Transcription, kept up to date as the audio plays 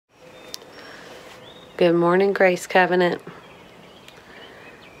Good morning, Grace Covenant.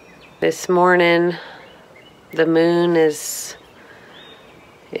 This morning, the moon is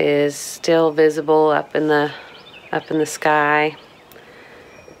still visible up in the sky,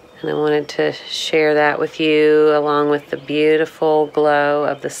 and I wanted to share that with you, along with the beautiful glow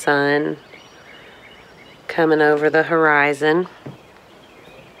of the sun coming over the horizon.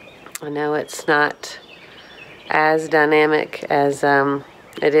 I know it's not as dynamic as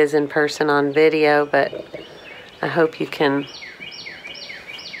it is in person on video, but I hope you can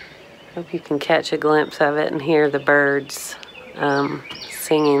catch a glimpse of it and hear the birds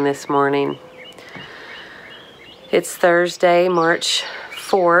singing this morning. It's Thursday, March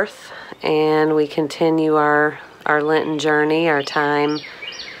 4th, and we continue our Lenten journey, our time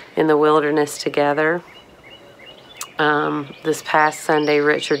in the wilderness together. This past Sunday,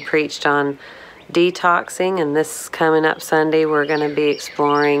 Richard preached on detoxing, and this coming up Sunday, we're going to be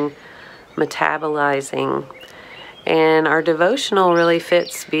exploring metabolizing. And our devotional really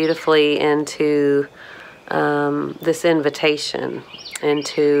fits beautifully into this invitation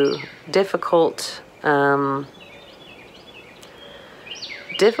into difficult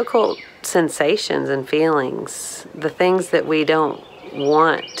sensations and feelings, the things that we don't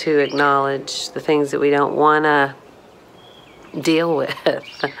want to acknowledge, the things that we don't want to deal with.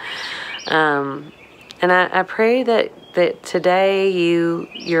 And I pray that today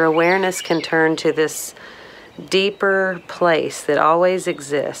your awareness can turn to this deeper place that always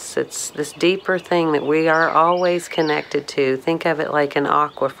exists. It's this deeper thing that we are always connected to. Think of it like an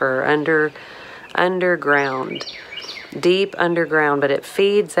aquifer underground, deep underground, but it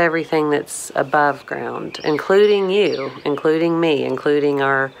feeds everything that's above ground, including you, including me, including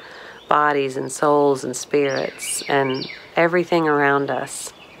our bodies and souls and spirits and everything around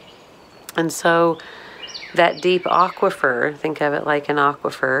us. And so that deep aquifer, think of it like an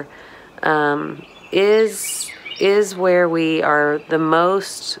aquifer, is where we are the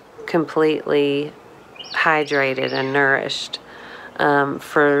most completely hydrated and nourished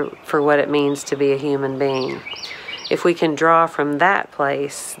for what it means to be a human being. If we can draw from that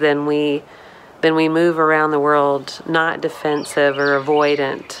place, then we move around the world not defensive or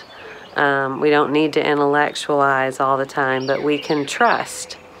avoidant. We don't need to intellectualize all the time, but we can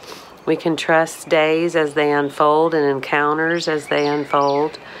trust. We can trust days as they unfold and encounters as they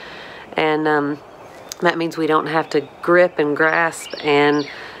unfold. And that means we don't have to grip and grasp and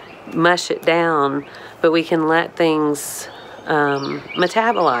mush it down, but we can let things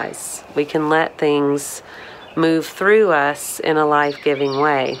metabolize. We can let things move through us in a life-giving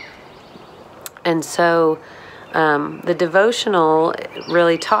way. And so the devotional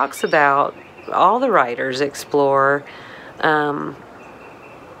really talks about, all the writers explore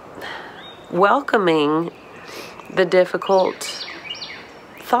welcoming the difficult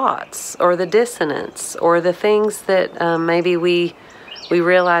thoughts or the dissonance or the things that maybe we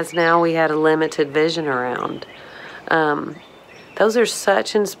realize now we had a limited vision around. Those are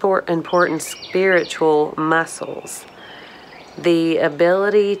such important spiritual muscles. The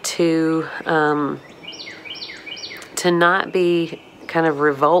ability to not be kind of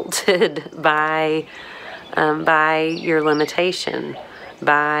revolted by your limitation,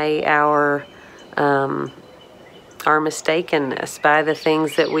 by our mistakenness, by the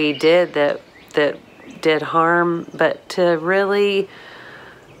things that we did that did harm, but to really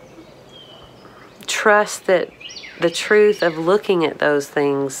trust that the truth of looking at those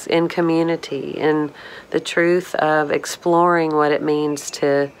things in community and the truth of exploring what it means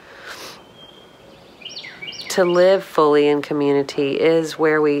to live fully in community is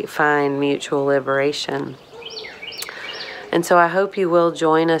where we find mutual liberation. And so I hope you will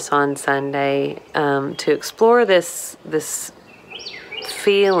join us on Sunday to explore this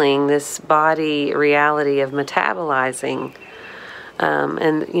feeling, this body reality of metabolizing.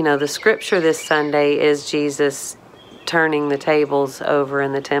 And, you know, the scripture this Sunday is Jesus turning the tables over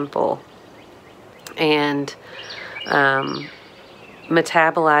in the temple and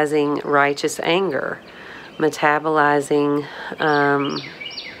metabolizing righteous anger, metabolizing,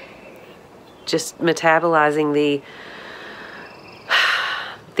 just metabolizing the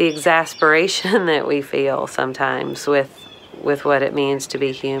exasperation that we feel sometimes with what it means to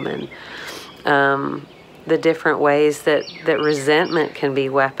be human. The different ways that resentment can be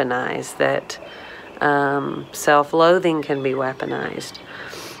weaponized, that self-loathing can be weaponized.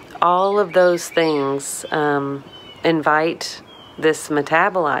 All of those things invite this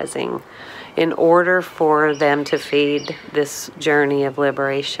metabolizing in order for them to feed this journey of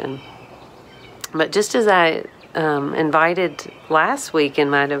liberation. But just as I invited last week in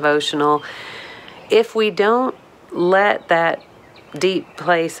my devotional, if we don't let that deep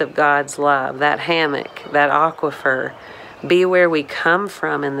place of God's love, that hammock, that aquifer, be where we come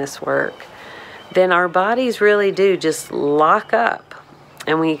from in this work, then our bodies really do just lock up,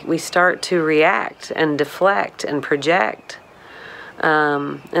 and we start to react and deflect and project.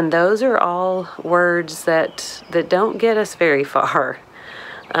 And those are all words that don't get us very far.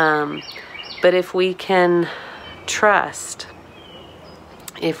 But if we can trust,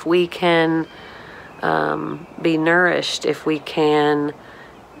 if we can be nourished, if we can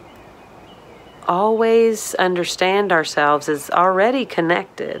always understand ourselves as already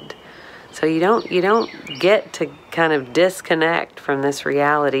connected, so you don't get to kind of disconnect from this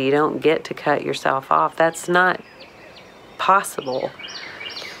reality. You don't get to cut yourself off. That's not possible.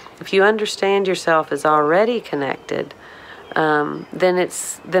 If you understand yourself as already connected,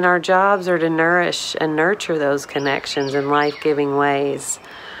 then our jobs are to nourish and nurture those connections in life-giving ways,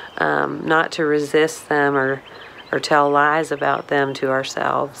 not to resist them or tell lies about them to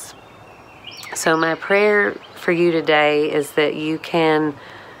ourselves. So my prayer for you today is that you can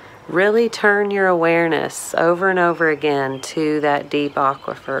really turn your awareness over and over again to that deep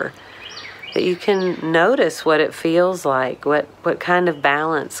aquifer, that you can notice what it feels like, what kind of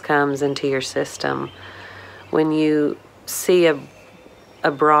balance comes into your system when you see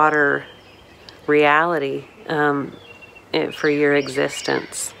a broader reality for your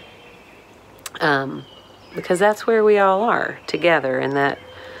existence. Because that's where we all are together, in that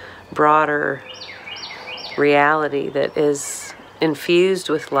broader reality that is infused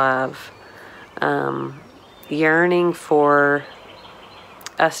with love, yearning for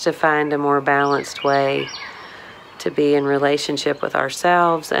us to find a more balanced way to be in relationship with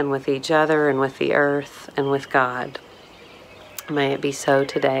ourselves and with each other and with the earth and with God. May it be so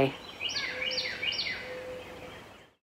today.